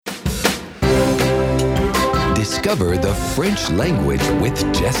Discover the French language with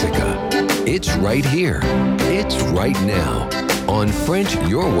Jessica. It's right here. It's right now on French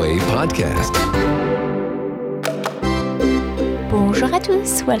Your Way podcast. Bonjour à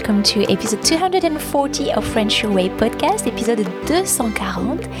tous, welcome to episode 240 of French Your Way podcast, episode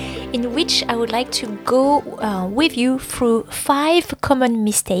 240, in which I would like to go with you through 5 common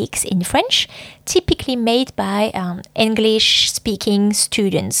mistakes in French, typically made by English-speaking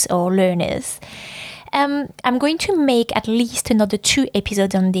students or learners. I'm going to make at least another 2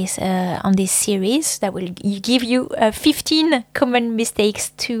 episodes on this series that will give you 15 common mistakes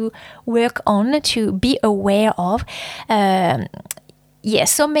to work on, to be aware of.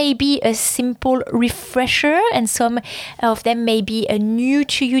 Some may be a simple refresher, and some of them may be new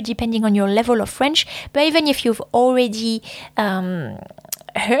to you depending on your level of French. But even if you've already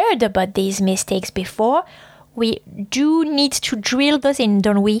heard about these mistakes before, we do need to drill those in,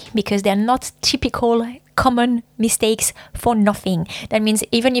 don't we? Because they're not typical common mistakes for nothing. That means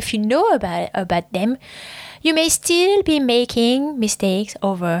even if you know about them, you may still be making mistakes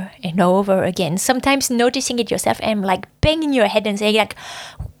over and over again. Sometimes noticing it yourself and like banging your head and saying like,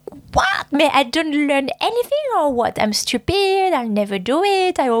 what? Man, I don't learn anything or what? I'm stupid, I'll never do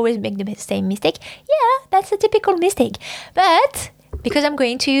it, I always make the same mistake. Yeah, that's a typical mistake. But because I'm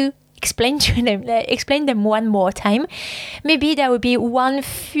going to explain them one more time, maybe there will be one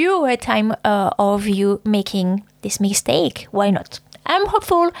fewer time of you making this mistake. Why not? I'm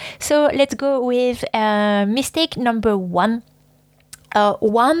hopeful. So let's go with mistake number 1.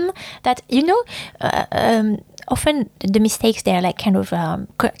 One that often the mistakes, they're like kind of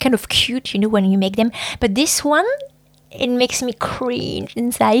cute, when you make them. But this one, it makes me cringe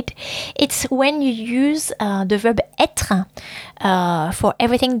inside. It's when you use the verb être for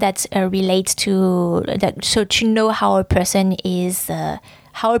everything that relates to that. So to know how a person is.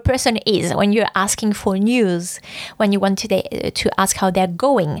 When you're asking for news, when you want to ask how they're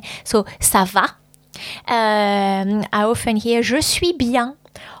going. So, ça va? I often hear, je suis bien.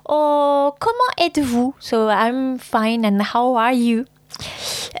 Or, comment êtes-vous? So, I'm fine, and how are you?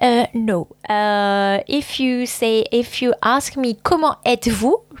 No. If you ask me, comment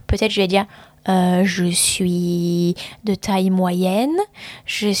êtes-vous? Peut-être je vais dire, je suis de taille moyenne,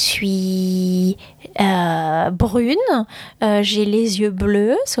 je suis brune, j'ai les yeux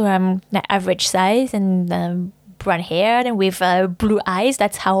bleus, so I'm the average size and brown hair and with blue eyes.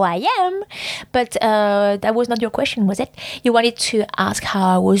 That's how I am. But that was not your question, was it? You wanted to ask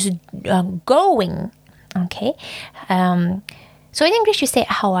how I was going. Okay. So in English you say,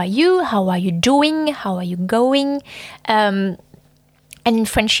 how are you? How are you doing? How are you going? And in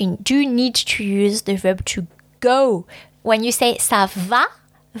French, you do need to use the verb to go. When you say ça va,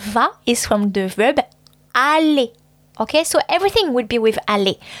 va is from the verb aller. Okay, so everything would be with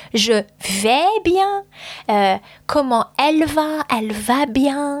aller. Je vais bien. Comment elle va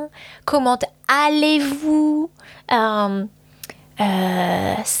bien. Comment allez-vous?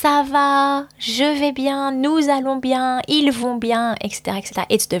 Ça va, je vais bien, nous allons bien, ils vont bien, etc., etc.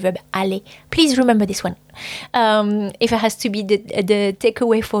 It's the verb aller. Please remember this one. If it has to be the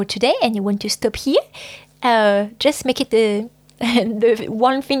takeaway for today and you want to stop here, just make it the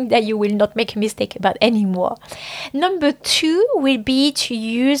one thing that you will not make a mistake about anymore. Number 2 will be to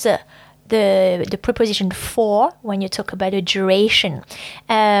use the preposition for when you talk about a duration.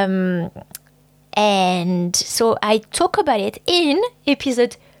 And so I talk about it in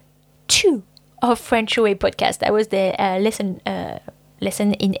episode 2 of French Your Way podcast. That was the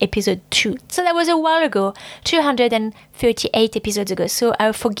lesson in episode 2. So that was a while ago, 238 episodes ago. So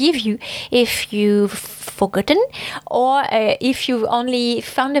I'll forgive you if you've forgotten or if you've only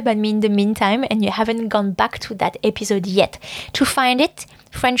found about me in the meantime and you haven't gone back to that episode yet. To find it,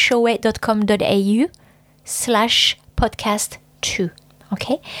 frenchyourway.com.au/podcast2.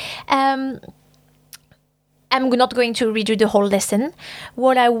 Okay? I'm not going to redo the whole lesson.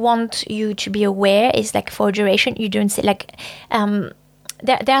 What I want you to be aware is like for duration, you don't say like, there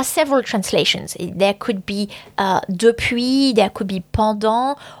are several translations. There could be depuis, there could be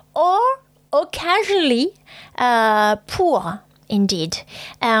pendant, or occasionally pour. Indeed.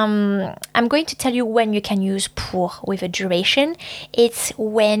 I'm going to tell you when you can use pour with a duration. It's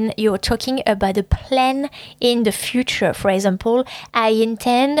when you're talking about a plan in the future. For example, I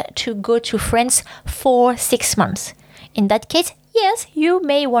intend to go to France for 6 months. In that case, yes, you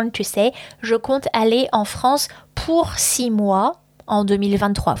may want to say je compte aller en France pour 6 mois en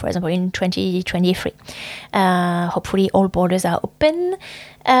 2023, for example, in 2023. Hopefully all borders are open.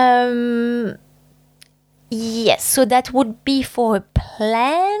 Yes, so that would be for a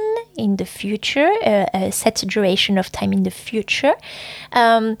plan in the future, a set duration of time in the future.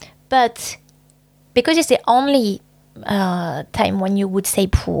 But because it's the only time when you would say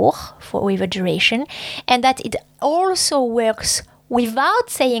pour with a duration, and that it also works without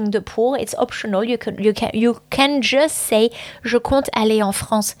saying the pour. It's optional. You can just say je compte aller en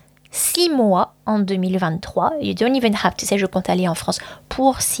France 6 mois en 2023. You don't even have to say je compte aller en France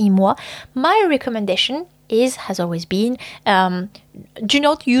pour 6 mois. My recommendation has always been, do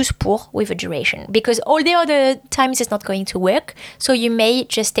not use pour with a duration, because all the other times it's not going to work. So you may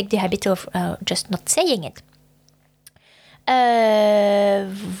just take the habit of just not saying it.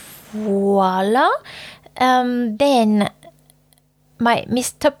 Voila. Then my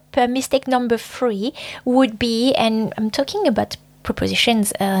mistake number 3 would be, and I'm talking about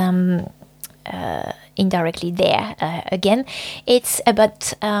prepositions indirectly there again, it's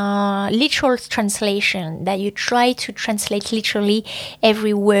about literal translation, that you try to translate literally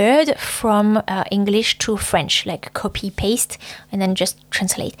every word from English to French, like copy paste and then just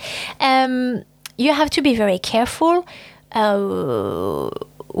translate. You have to be very careful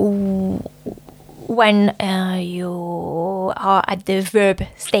when you are at the verb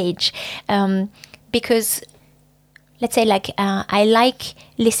stage, because let's say I like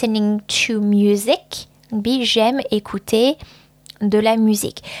listening to music. J'aime écouter de la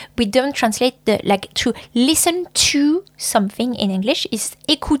musique. We don't translate to listen to something in English is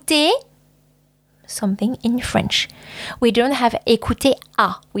écouter something in French. We don't have écouter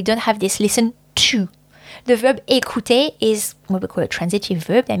à. We don't have this listen to. The verb écouter is what we call a transitive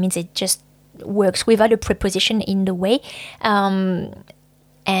verb. That means it just works without a preposition in the way.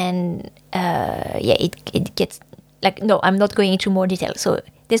 It gets no, I'm not going into more detail. So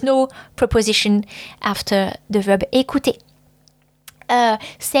there's no preposition after the verb écouter.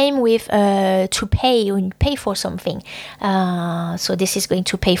 Same with to pay, when you pay for something. So this is going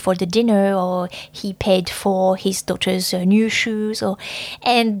to pay for the dinner, or he paid for his daughter's new shoes,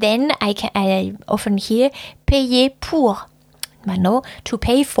 and then I often hear payer pour. But no, to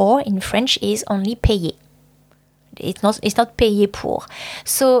pay for in French is only payer. It's not payer pour.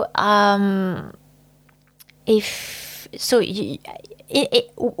 So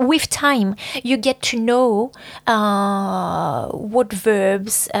with time, you get to know what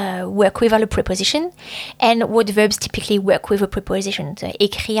verbs work without a preposition and what verbs typically work with a preposition. So,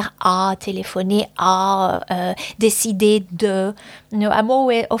 écrire à, téléphoner à, décider de. I'm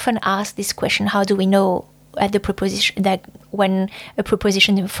always often asked this question: how do we know at the preposition that when a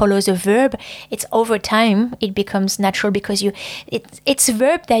preposition follows a verb? It's over time it becomes natural, because it's a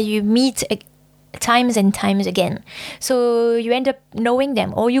verb that you meet times and times again, so you end up knowing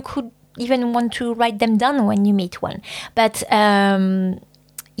them, or you could even want to write them down when you meet one. But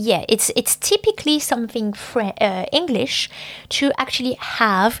it's typically something English to actually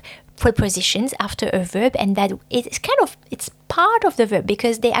have prepositions after a verb, and that it's part of the verb,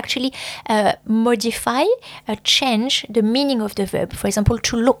 because they actually modify, change the meaning of the verb. For example,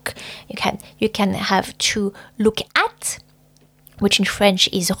 to look, you can have to look at, which in French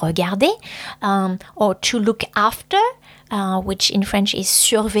is regarder, or to look after, which in French is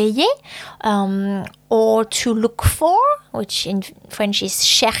surveiller, or to look for, which in French is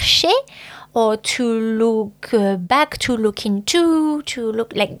chercher, or to look back, to look into, to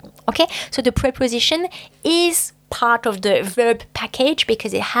look okay? So the preposition is part of the verb package,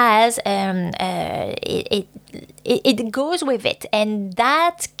 because it has it goes with it, and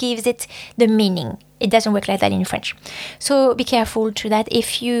that gives it the meaning. It doesn't work like that in French. So be careful to that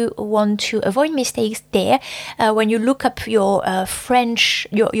if you want to avoid mistakes there. When you look up your French,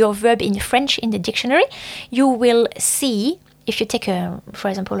 your verb in French in the dictionary, you will see, if you take for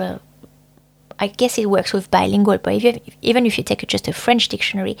example, I guess it works with bilingual, but even if you take just a French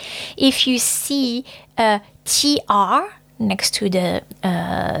dictionary, if you see TR next to the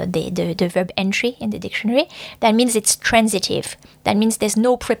verb entry in the dictionary, that means it's transitive. That means there's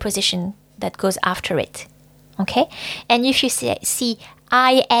no preposition that goes after it. Okay? And if you see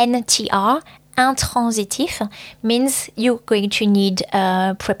INTR, intransitif, means you're going to need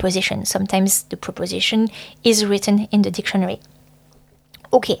a preposition. Sometimes the preposition is written in the dictionary.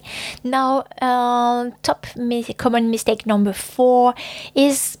 Okay, now common mistake number 4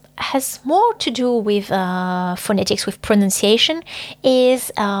 has more to do with phonetics, with pronunciation,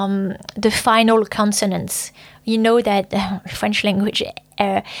 is the final consonants. You know that French language,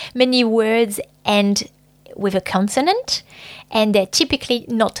 many words end with a consonant, and they're typically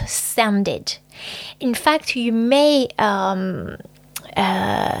not sounded. In fact, you may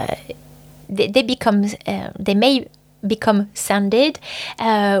they may become sounded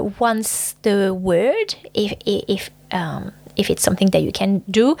once the word, if it's something that you can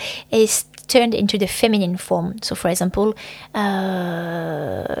do, is turned into the feminine form. So, for example,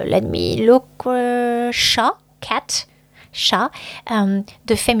 let me look, chat, cat, chat.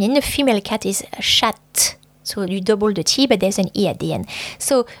 The female cat is chat. So you double the T, but there's an E at the end.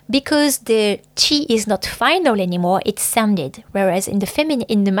 So because the T is not final anymore, it's sounded. Whereas in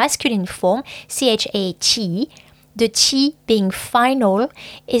the masculine form, CHAT, the T being final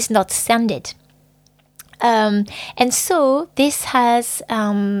is not sounded. And so this has,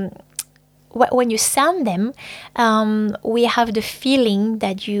 when you sound them, we have the feeling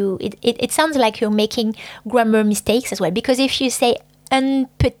that it sounds like you're making grammar mistakes as well. Because if you say un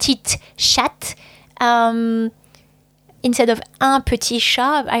petit chat, instead of un petit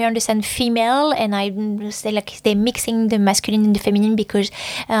chat, I understand female, and I say like they're mixing the masculine and the feminine because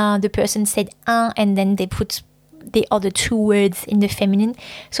the person said un and then they put the other two words in the feminine.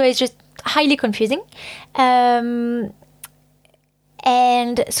 So it's just highly confusing. And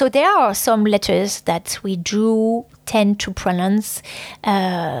so there are some letters that we do tend to pronounce,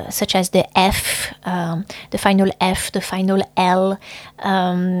 such as the F, the final F, the final L,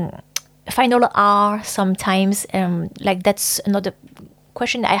 final R sometimes. Like that's another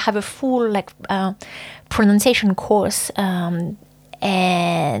question. I have a full pronunciation course,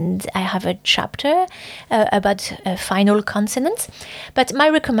 and I have a chapter about final consonants. But my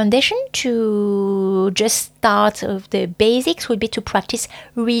recommendation to just start with the basics would be to practice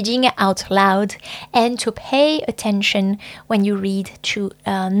reading out loud and to pay attention when you read to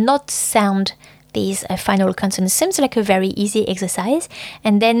not sound these final consonants. Seems like a very easy exercise.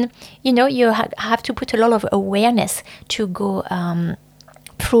 And then, you have to put a lot of awareness to go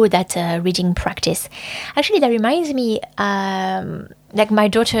through that reading practice. Actually, that reminds me, like my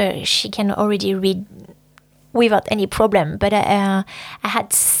daughter, she can already read without any problem. But I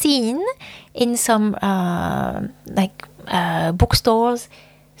had seen in some bookstores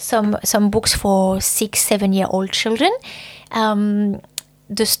some books for 6-7-year-old children.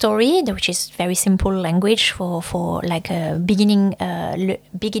 The story, which is very simple language for like a beginner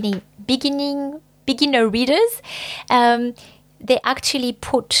readers, they actually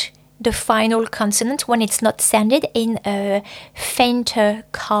put the final consonant when it's not sounded in a fainter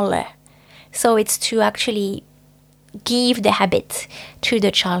color. So it's to actually give the habit to the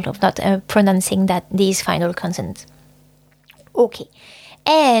child of not pronouncing these final consonants. Okay,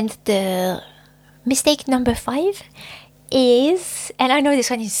 and the mistake number 5 is, and I know this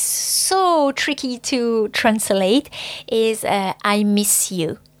one is so tricky to translate, is I miss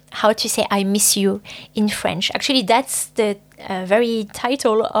you. How to say I miss you in French. Actually, that's the very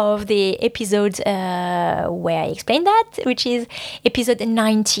title of the episode where I explain that, which is episode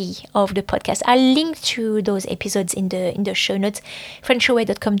 90 of the podcast. I'll link to those episodes in the show notes,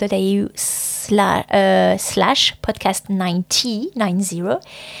 frenchyourway.com.au/podcast 90.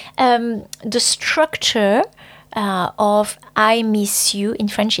 The structure of I miss you in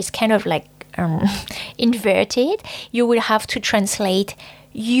French is kind of like inverted. You will have to translate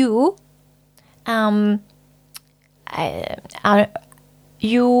you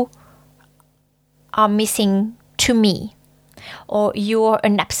you are missing to me, or you're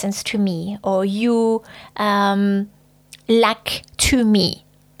an absence to me, or you lack to me.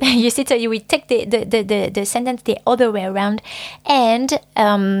 You see, so you will take the sentence the other way around, and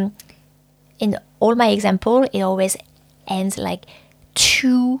in all my example, it always ends like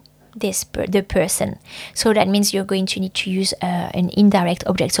to the person. So that means you're going to need to use an indirect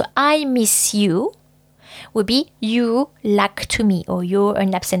object. So I miss you would be you lack to me, or you're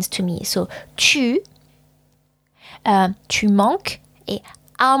an absence to me. So tu manques, et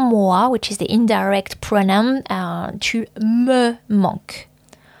à moi, which is the indirect pronoun, tu me manques.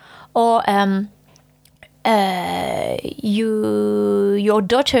 Or your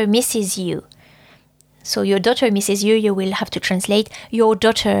daughter misses you. So your daughter misses you, you will have to translate your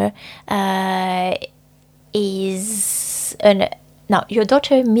daughter your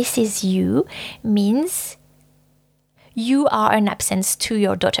daughter misses you means you are an absence to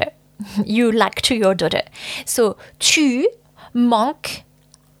your daughter. You lack to your daughter. So tu manques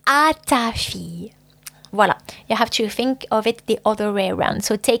à ta fille. Voilà, you have to think of it the other way around.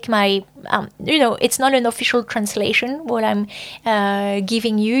 So take my, it's not an official translation. What I'm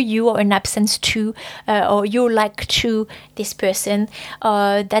giving you are an absence to, or you like to this person.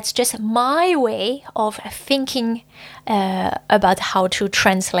 That's just my way of thinking about how to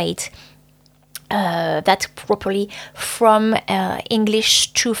translate that properly from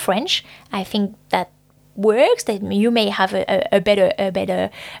English to French. I think that works, that you may have a better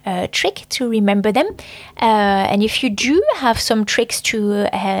trick to remember them. And if you do have some tricks to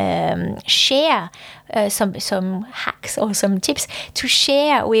share, some hacks or some tips to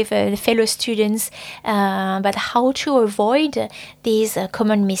share with fellow students about how to avoid these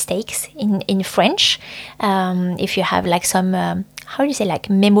common mistakes in French. If you have like some, how do you say, like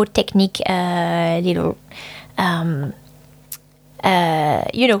memo technique, little,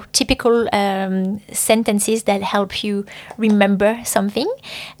 typical sentences that help you remember something,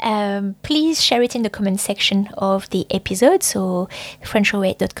 please share it in the comment section of the episode. So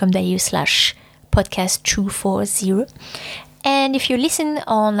french08.com.au/podcast 240. And if you listen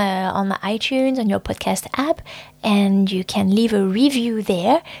on iTunes, on your podcast app, and you can leave a review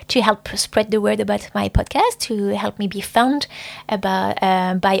there to help spread the word about my podcast, to help me be found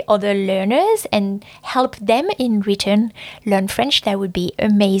by other learners and help them in return learn French, that would be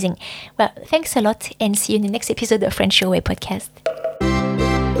amazing. Well, thanks a lot, and see you in the next episode of French Your Way podcast.